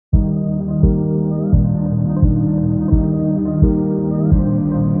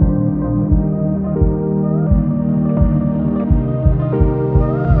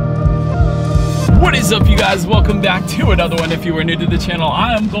is up, you guys? Welcome back to another one. If you are new to the channel,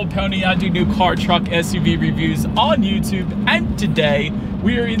 I am Gold Pony. I do new car, truck, SUV reviews on YouTube, and today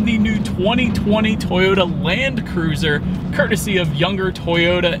we are in the new 2020 Toyota Land Cruiser, courtesy of Younger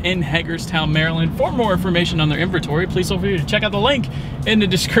Toyota in Hagerstown, Maryland. For more information on their inventory, please feel free to check out the link in the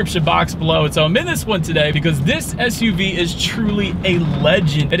description box below. So I'm in this one today because this SUV is truly a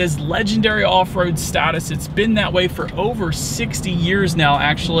legend. It has legendary off-road status. It's been that way for over 60 years now,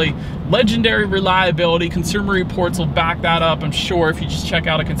 actually. Legendary reliability. Consumer Reports will back that up, I'm sure, if you just check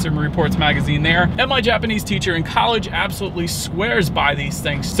out a Consumer Reports magazine there. And my Japanese teacher in college absolutely swears by these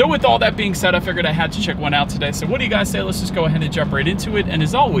things. So with all that being said, I figured I had to check one out today. So what do you guys say? Let's just go ahead and jump right into it. And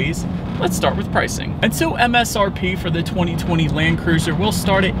as always, let's start with pricing. And so MSRP for the 2020 Land Cruiser will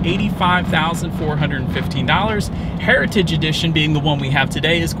start at $85,415. Heritage Edition, being the one we have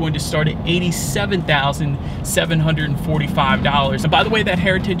today, is going to start at $87,745. And by the way, that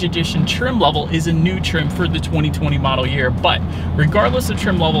Heritage Edition trim level is a new trim for the 2020 model year. But regardless of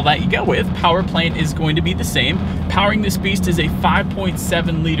trim level that you go with, power plant is going to be the same. Powering this beast is a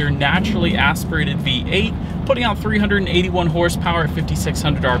 5.7-liter naturally aspirated V8, putting out 381 horsepower at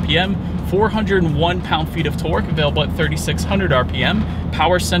 5,600 RPM, 401 pound-feet of torque, available at 3,600 RPM.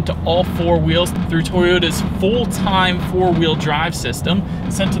 Power sent to all four wheels through Toyota's full-time four-wheel drive system,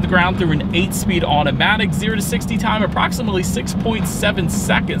 sent to the ground through an 8-speed automatic. 0 to 60 time approximately 6.7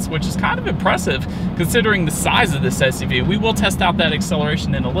 seconds, which is kind of impressive considering the size of this SUV. We will test out that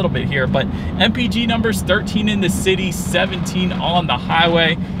acceleration in a little bit here, but MPG numbers: 13 in the city, 17 on the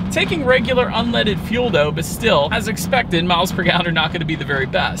highway. Taking regular unleaded fuel though, but still, as expected, miles per gallon are not going to be the very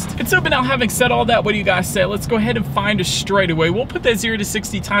best. And so, but now having said all that, what do you guys say? Let's go ahead and find a straightaway. We'll put that 0 to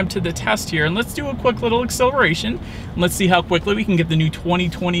 60 time to the test here, and let's do a quick little acceleration. And let's see how quickly we can get the new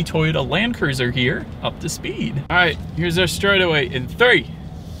 2020 Toyota Land Cruiser here up to speed. All right, here's our straightaway in 3,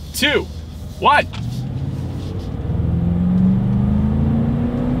 2, 1.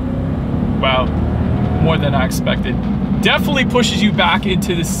 Wow, more than I expected. Definitely pushes you back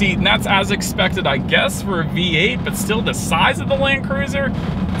into the seat, and that's as expected, I guess, for a V8, but still the size of the Land Cruiser,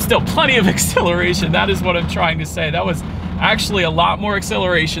 still plenty of acceleration. That is what I'm trying to say. That was actually a lot more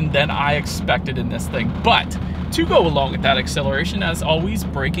acceleration than I expected in this thing. But to go along with that acceleration, as always,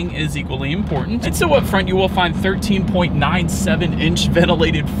 braking is equally important. And so up front, you will find 13.97-inch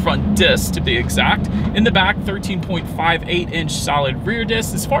ventilated front discs, to be exact. In the back, 13.58-inch solid rear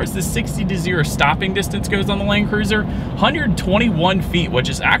discs. As far as the 60 to 0 stopping distance goes on the Land Cruiser, 121 feet, which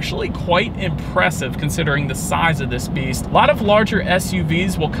is actually quite impressive considering the size of this beast. A lot of larger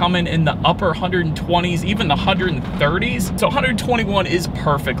SUVs will come in the upper 120s, even the 130s. So 121 is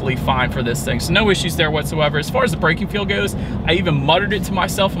perfectly fine for this thing. So no issues there whatsoever. As far as the braking feel goes, I even muttered it to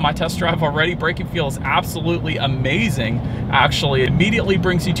myself in my test drive already. Braking feel is absolutely amazing. Actually, it immediately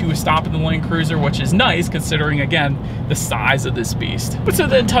brings you to a stop in the Land Cruiser, which is nice considering, again, the size of this beast. But so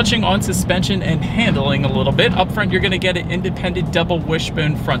then, touching on suspension and handling a little bit, up front you're going to get an independent double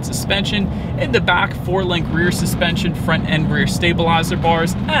wishbone front suspension. In the back, 4-link rear suspension, front and rear stabilizer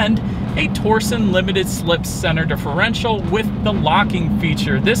bars, and a Torsen limited slip center differential with the locking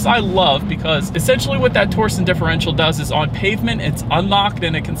feature. This I love because essentially what that Torsen differential does is on pavement, it's unlocked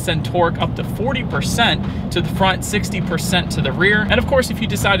and it can send torque up to 40% to the front, 60% to the rear. And of course, if you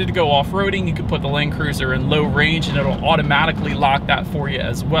decided to go off-roading, you could put the Land Cruiser in low range and it'll automatically lock that for you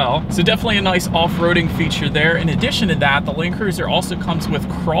as well. So definitely a nice off-roading feature there. In addition to that, the Land Cruiser also comes with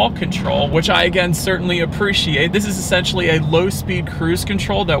crawl control, which I again certainly appreciate. This is essentially a low-speed cruise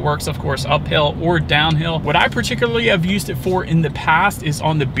control that works, of course, uphill or downhill. What I particularly have used it for in the past is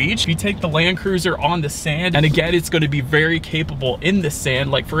on the beach. If you take the Land Cruiser on the sand, and again, it's going to be very capable in the sand,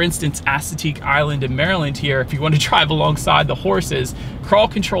 like for instance, Assateague Island in Maryland here, if you want to drive alongside the horses, crawl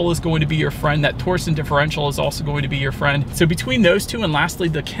control is going to be your friend. That Torsen differential is also going to be your friend. So between those two, and lastly,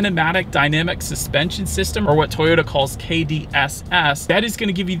 the kinematic dynamic suspension system, or what Toyota calls KDSS, that is going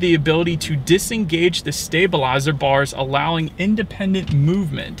to give you the ability to disengage the stabilizer bars, allowing independent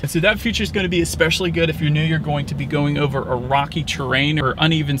movement. And so that feature is going to be especially good if you're new, you're going to be going over a rocky terrain or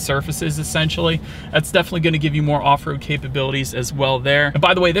uneven surfaces, essentially. That's definitely going to give you more off-road capabilities as well there. And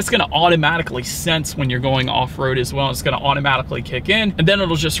by the way, that's going to automatically sense when you're going off-road as well. It's going to automatically kick in, and then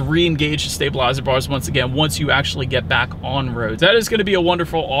it'll just re-engage the stabilizer bars once again once you actually get back on roads. That is going to be a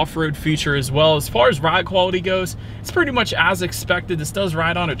wonderful off-road feature as well. As far as ride quality goes, it's pretty much as expected. This does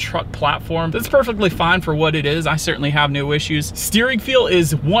ride on a truck platform. That's perfectly fine for what it is. I certainly have no issues. Steering feel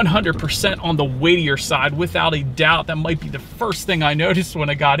is 100% on the weightier side, without a doubt. That might be the first thing I noticed when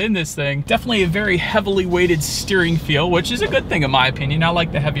I got in this thing. Definitely a very heavily weighted steering feel, which is a good thing in my opinion. I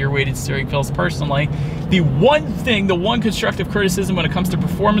like the heavier weighted steering feels personally. The one constructive criticism when it comes to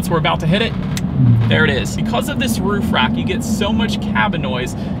performance, we're about to hit it, There it is. Because of this roof rack, you get so much cabin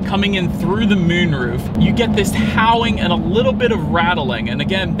noise coming in through the moonroof. You get this howling and a little bit of rattling. And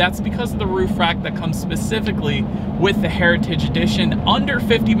again, that's because of the roof rack that comes specifically with the Heritage Edition. Under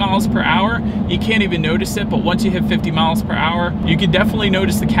 50 miles per hour, you can't even notice it, but once you hit 50 miles per hour, you can definitely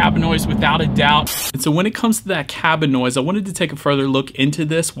notice the cabin noise without a doubt. And so when it comes to that cabin noise, I wanted to take a further look into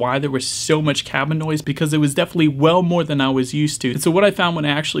this, why there was so much cabin noise, because it was definitely well more than I was used to. And so what I found when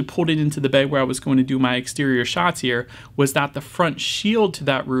I actually pulled it into the bay where I was going to do my exterior shots here was that the front shield to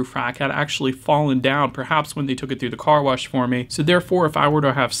that roof rack had actually fallen down, perhaps when they took it through the car wash for me. So therefore, if I were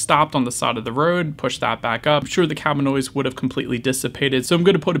to have stopped on the side of the road, push that back up, I'm sure the cabin noise would have completely dissipated. So I'm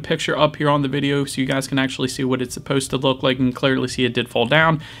going to put a picture up here on the video so you guys can actually see what it's supposed to look like and clearly see it did fall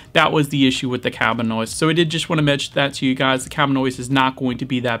down. That was the issue with the cabin noise. So I did just want to mention that to you guys. The cabin noise is not going to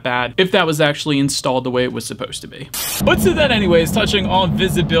be that bad if that was actually installed the way it was supposed to be. But so then anyways, touching on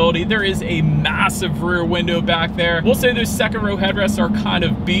visibility, there is a massive rear window back there. We'll say those second row headrests are kind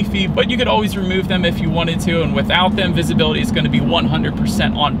of beefy, but you could always remove them if you wanted to, and without them, visibility is going to be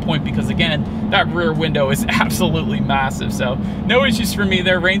 100% on point because again, that rear window is absolutely massive. So no issues for me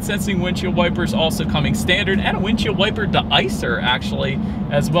there. Rain sensing windshield wipers also coming standard, and a windshield wiper deicer actually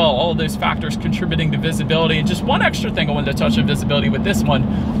as well. All of those factors contributing to visibility. And just one extra thing I wanted to touch on visibility with this one,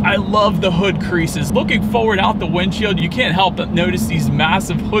 I love the hood creases. Looking forward out the windshield, you can't help but notice these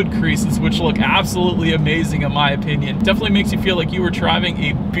massive hood creases, which look absolutely amazing in my opinion. Definitely makes you feel like you were driving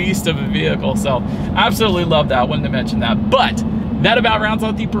a beast of a vehicle. So absolutely love that. I wanted to mention that. But that about rounds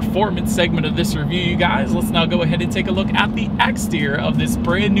out the performance segment of this review, you guys. Let's now go ahead and take a look at the exterior of this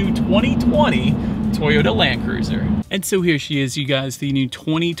brand new 2020 Toyota Land Cruiser. And so here she is, you guys, the new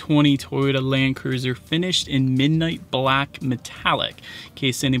 2020 Toyota Land Cruiser, finished in midnight black metallic. In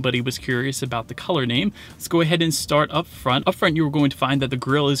case anybody was curious about the color name, let's go ahead and start up front. Up front, you are going to find that the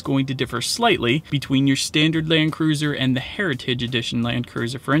grille is going to differ slightly between your standard Land Cruiser and the Heritage Edition Land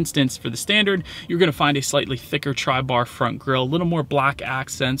Cruiser. For instance, for the standard, you're going to find a slightly thicker tri-bar front grille, a little more black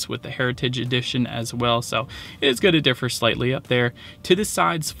accents with the Heritage Edition as well. So it is going to differ slightly up there. To the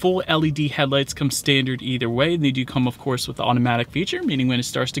sides, full LED headlights come standard either way. They do come, of course, with the automatic feature, meaning when it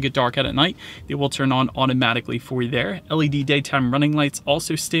starts to get dark out at night, they will turn on automatically for you there. LED daytime running lights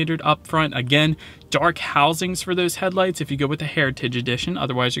also standard up front. Again, dark housings for those headlights if you go with the Heritage Edition.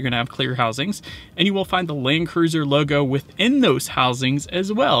 Otherwise, you're going to have clear housings. And you will find the Land Cruiser logo within those housings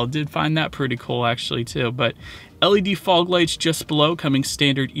as well. Did find that pretty cool actually too. But LED fog lights just below, coming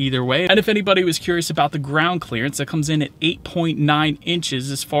standard either way. And if anybody was curious about the ground clearance, that comes in at 8.9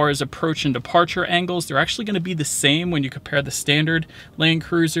 inches. As far as approach and departure angles, they're actually going to be the same when you compare the standard Land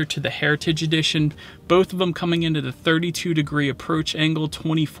Cruiser to the Heritage Edition. Both of them coming into the 32-degree approach angle,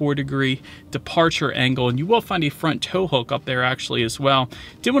 24-degree departure angle, and you will find a front tow hook up there actually as well.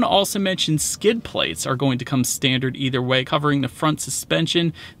 Did want to also mention skid plates are going to come standard either way, covering the front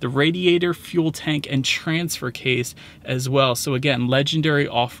suspension, the radiator, fuel tank, and transfer case as well. So again, legendary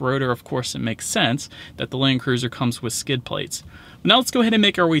off-roader, of course it makes sense that the Land Cruiser comes with skid plates. Now let's go ahead and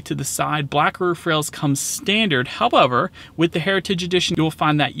make our way to the side. Black roof rails come standard. However, with the Heritage Edition, you will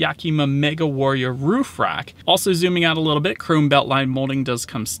find that Yakima Mega Warrior roof rack. Also zooming out a little bit, chrome beltline molding does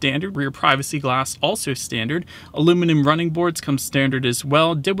come standard. Rear privacy glass also standard. Aluminum running boards come standard as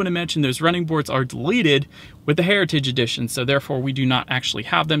well. Did want to mention those running boards are deleted with the Heritage Edition, so therefore we do not actually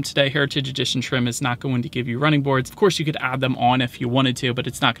have them today. Heritage Edition trim is not going to give you running boards. Of course, you could add them on if you wanted to, but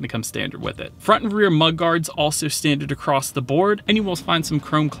it's not going to come standard with it. Front and rear mud guards also standard across the board, and you will find some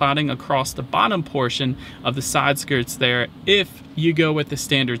chrome cladding across the bottom portion of the side skirts there. If you go with the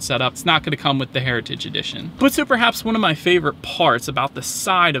standard setup, it's not going to come with the Heritage Edition. But so perhaps one of my favorite parts about the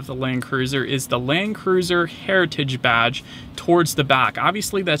side of the Land Cruiser is the Land Cruiser Heritage badge towards the back.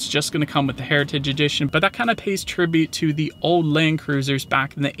 Obviously, that's just going to come with the Heritage Edition, but that kind of pays tribute to the old Land Cruisers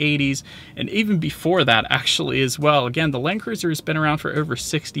back in the 80s and even before that actually as well. Again, the Land Cruiser has been around for over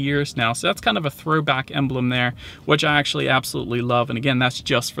 60 years now, so that's kind of a throwback emblem there, which I actually absolutely love. And again, that's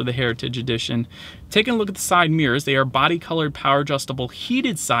just for the Heritage Edition. Taking a look at the side mirrors, they are body colored power adjustable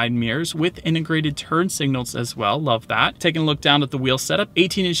heated side mirrors with integrated turn signals as well. Love that. Taking a look down at the wheel setup,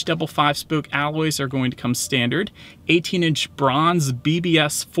 18-inch double 5-spoke alloys are going to come standard. 18-inch bronze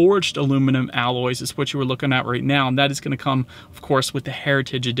BBS forged aluminum alloys is what you were looking at right now, and that is going to come, of course, with the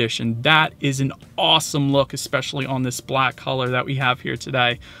Heritage Edition. That is an awesome look, especially on this black color that we have here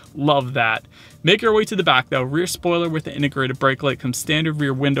today. Love that. Make your way to the back though. Rear spoiler with the integrated brake light comes standard.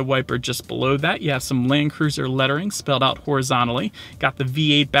 Rear window wiper just below that. You have some Land Cruiser lettering spelled out horizontally. Got the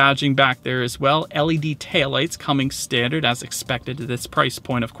V8 badging back there as well. LED taillights coming standard as expected at this price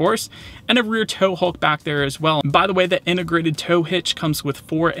point, of course. And a rear tow hook back there as well. And by the way, way, the integrated tow hitch comes with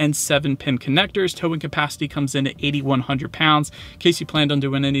 4 and 7 pin connectors. Towing capacity comes in at 8,100 pounds in case you planned on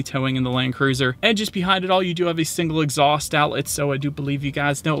doing any towing in the Land Cruiser. And just behind it all, you do have a single exhaust outlet, so I do believe you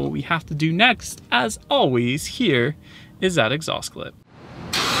guys know what we have to do next. As always, here is that exhaust clip.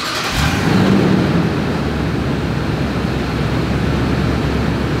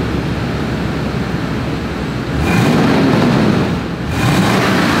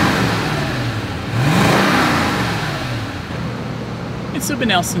 So, but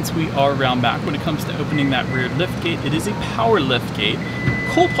now since we are around back, when it comes to opening that rear lift gate, it is a power lift gate.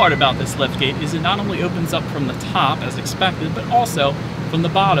 Cool part about this lift gate is it not only opens up from the top as expected, but also from the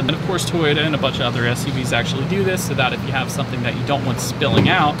bottom. And of course, Toyota and a bunch of other SUVs actually do this so that if you have something that you don't want spilling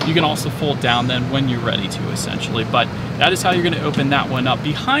out, you can also fold down then when you're ready to, essentially. But that is how you're going to open that one up.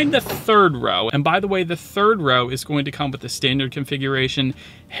 Behind the third row, and by the way, the third row is going to come with the standard configuration.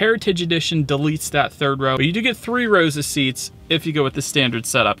 Heritage Edition deletes that third row, but you do get 3 rows of seats if you go with the standard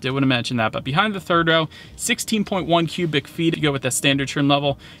setup. Did want to mention that. But behind the third row, 16.1 cubic feet if you go with the standard trim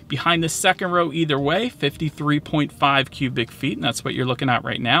level. Behind the second row, either way, 53.5 cubic feet, and that's what you're looking at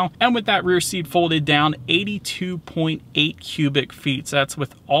right now. And with that rear seat folded down, 82.8 cubic feet. So that's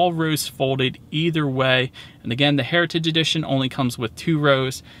with all rows folded either way. And again, the Heritage Edition only comes with 2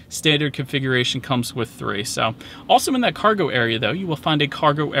 rows. Standard configuration comes with 3. So also in that cargo area though, you will find a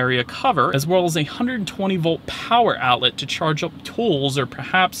cargo area cover as well as a 120 volt power outlet to charge up tools or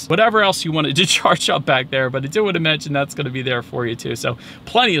perhaps whatever else you wanted to charge up back there. But I did want to mention that's going to be there for you too. So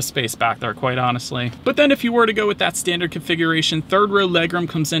plenty of space back there, quite honestly. But then if you were to go with that standard configuration, third row legroom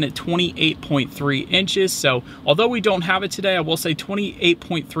comes in at 28.3 inches. So although we don't have it today, I will say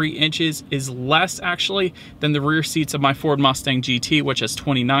 28.3 inches is less actually than the rear seats of my Ford Mustang GT, which has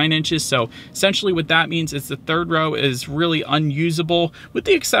 29 inches. So essentially what that means is the third row is really unusable with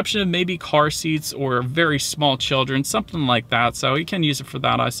the exception of maybe car seats or very small children, something like that. So you can use it for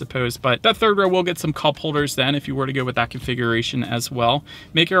that, I suppose. But that third row will get some cup holders then if you were to go with that configuration as well.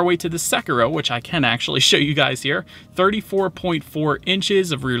 Make our way to the second row, which I can actually show you guys here. 34.4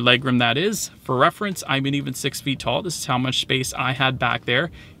 inches of rear legroom, that is. For reference, I'm an even 6 feet tall. This is how much space I had back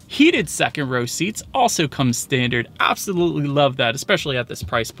there. Heated second row seats also come standard. Absolutely love that, especially at this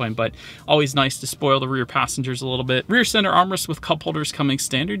price point, but always nice to spoil the rear passengers a little bit. Rear center armrest with cup holders coming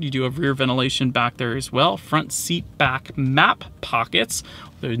standard. You do have rear ventilation back there as well. Front seat back map pockets.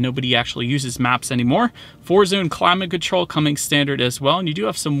 Nobody actually uses maps anymore. 4-zone climate control coming standard as well. And you do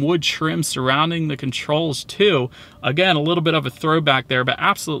have some wood trim surrounding the controls too. Again, a little bit of a throwback there, but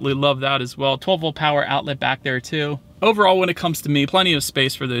absolutely love that as well. 12 volt power outlet back there too. Overall, when it comes to me, plenty of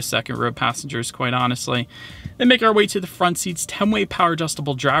space for those second row passengers, quite honestly. Then make our way to the front seats. 10-way power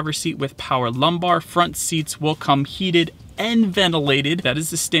adjustable driver's seat with power lumbar. Front seats will come heated and ventilated. That is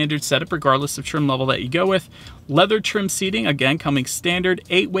the standard setup regardless of trim level that you go with. Leather trim seating, again, coming standard.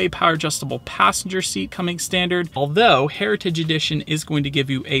 8-way power adjustable passenger seat coming standard. Although Heritage Edition is going to give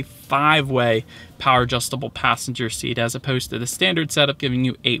you a 5-way power adjustable passenger seat as opposed to the standard setup giving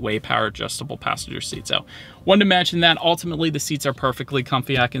you 8-way power adjustable passenger seat. So wanted to mention that ultimately the seats are perfectly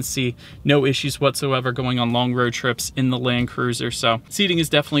comfy. I can see no issues whatsoever going on long road trips in the Land Cruiser. So seating is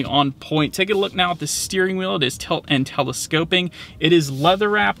definitely on point. Take a look now at the steering wheel. It is tilt and telescoping. It is leather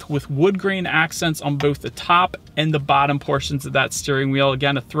wrapped with wood grain accents on both the top and the bottom portions of that steering wheel.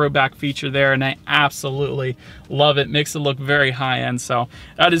 Again, a throwback feature there, and I absolutely love it. Makes it look very high end. So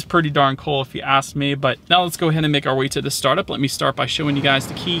that is pretty darn cool if you ask me. But now let's go ahead and make our way to the startup. Let me start by showing you guys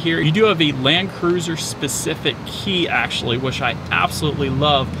the key here. You do have a Land Cruiser specific key actually, which I absolutely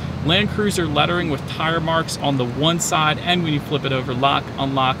love. Land Cruiser lettering with tire marks on the one side, and when you flip it over, lock,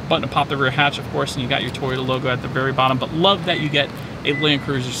 unlock, button to pop the rear hatch, of course, and you got your Toyota logo at the very bottom. But love that you get a Land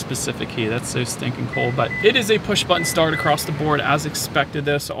Cruiser specific key. That's so stinking cool. But it is a push button start across the board as expected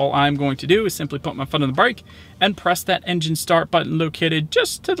though. So all I'm going to do is simply put my foot on the brake and press that engine start button located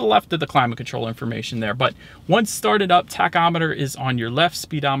just to the left of the climate control information there. But once started up, tachometer is on your left,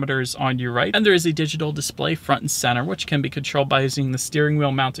 speedometer is on your right, and there is a digital display front and center, which can be controlled by using the steering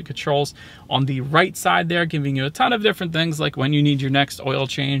wheel mounted controls on the right side there, giving you a ton of different things like when you need your next oil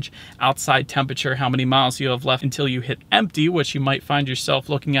change, outside temperature, how many miles you have left until you hit empty, which you might find yourself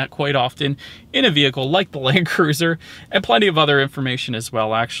looking at quite often in a vehicle like the Land Cruiser, and plenty of other information as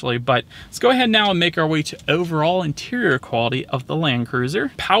well actually. But let's go ahead now and make our way to overall interior quality of the Land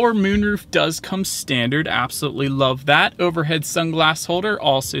Cruiser. Power moonroof does come standard, absolutely love that. Overhead sunglass holder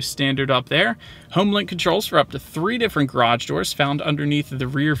also standard up there. Home link controls for up to 3 different garage doors found underneath the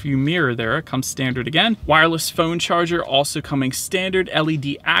rear view mirror there. It comes standard again. Wireless phone charger also coming standard.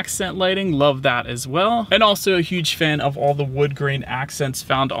 LED accent lighting, love that as well. And also a huge fan of all the wood grain fine accents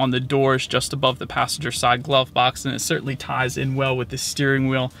found on the doors just above the passenger side glove box, and it certainly ties in well with the steering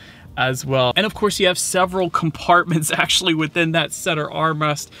wheel as well. And of course you have several compartments actually within that center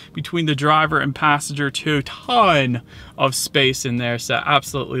armrest between the driver and passenger too. Ton of space in there, so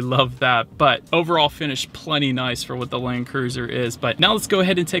absolutely love that. But overall finish plenty nice for what the Land Cruiser is. But now let's go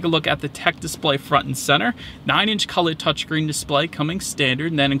ahead and take a look at the tech display front and center. 9-inch color touchscreen display coming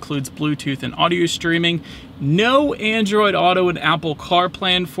standard, and that includes Bluetooth and audio streaming. No Android Auto and Apple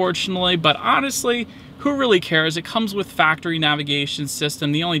CarPlay unfortunately, but honestly, who really cares? It comes with factory navigation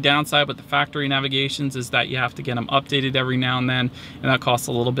system. The only downside with the factory navigations is that you have to get them updated every now and then, and that costs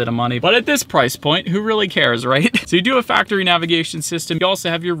a little bit of money. But at this price point, who really cares, right? So you do a factory navigation system. You also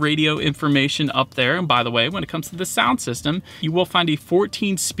have your radio information up there. And by the way, when it comes to the sound system, you will find a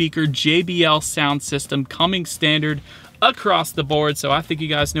 14-speaker JBL sound system coming standard across the board. So I think you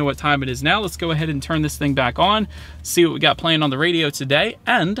guys know what time it is now. Let's go ahead and turn this thing back on, see what we got playing on the radio today,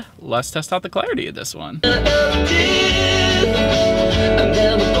 and let's test out the clarity of this one.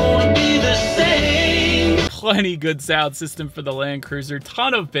 Plenty good sound system for the Land Cruiser,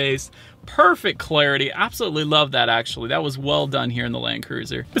 ton of bass, perfect clarity. Absolutely love that actually. That was well done here in the Land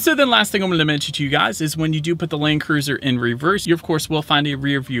Cruiser. But so then last thing I'm going to mention to you guys is when you do put the Land Cruiser in reverse, you of course will find a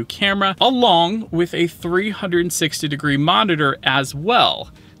rear view camera along with a 360-degree monitor as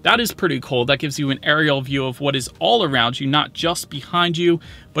well. That is pretty cool. That gives you an aerial view of what is all around you, not just behind you.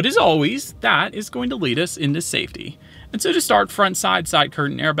 But as always, that is going to lead us into safety. And so to start, front side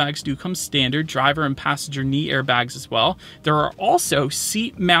curtain airbags do come standard, driver and passenger knee airbags as well. There are also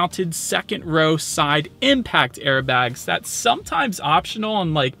seat-mounted second row side impact airbags. That's sometimes optional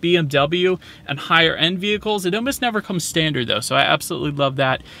on like BMW and higher end vehicles. It almost never comes standard though, so I absolutely love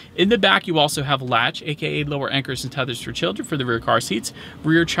that. In the back, you also have latch, aka lower anchors and tethers for children for the rear car seats,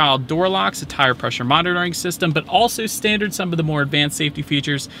 rear child door locks, a tire pressure monitoring system, but also standard some of the more advanced safety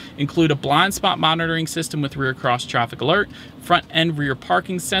features include a blind spot monitoring system with rear cross traffic alert, front and rear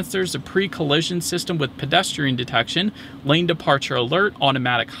parking sensors, a pre-collision system with pedestrian detection, lane departure alert,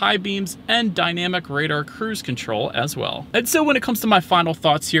 automatic high beams, and dynamic radar cruise control as well. And so when it comes to my final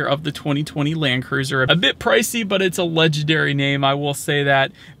thoughts here of the 2020 Land Cruiser, a bit pricey, but it's a legendary name, I will say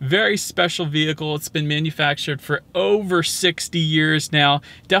that. Very special vehicle. It's been manufactured for over 60 years now.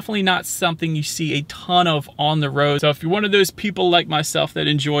 Definitely not something you see a ton of on the road. So if you're one of those people like myself that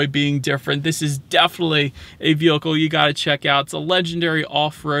enjoy being different, this is definitely a vehicle you got to check out. It's a legendary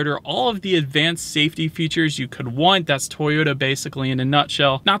off-roader, all of the advanced safety features you could want. That's Toyota basically in a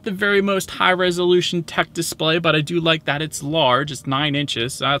nutshell. Not the very most high resolution tech display, but I do like that it's large. It's 9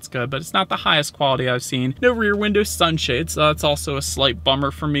 inches, so that's good, but it's not the highest quality I've seen. No rear window sunshades, so that's also a slight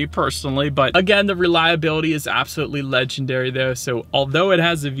bummer for me personally, but again, the reliability is absolutely legendary though. So although it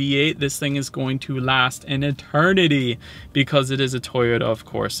has a V8, this thing is going to last an eternity because it is a Toyota, of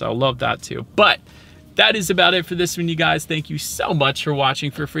course. So I love that too. But that is about it for this one, you guys. Thank you so much for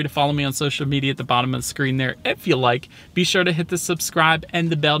watching. Feel free to follow me on social media at the bottom of the screen there if you like. Be sure to hit the subscribe and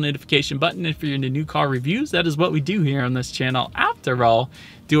the bell notification button if you're into new car reviews. That is what we do here on this channel after all.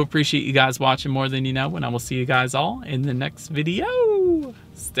 Do appreciate you guys watching more than you know, and I will see you guys all in the next video.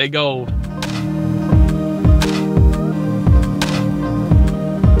 Stay gold.